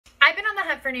been on the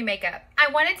hunt for new makeup.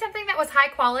 I wanted something that was high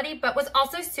quality, but was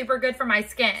also super good for my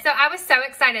skin. So I was so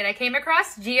excited. I came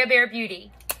across Gia Bare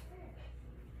Beauty.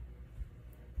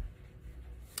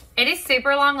 It is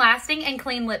super long lasting and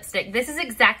clean lipstick. This is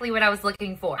exactly what I was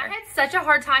looking for. I had such a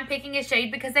hard time picking a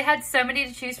shade because they had so many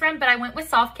to choose from, but I went with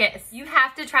Soft Kiss. You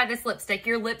have to try this lipstick.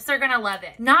 Your lips are gonna love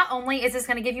it. Not only is this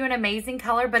gonna give you an amazing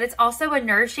color, but it's also a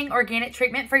nourishing organic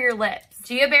treatment for your lips.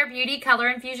 Gia Bare Beauty Color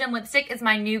Infusion Lipstick is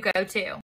my new go-to.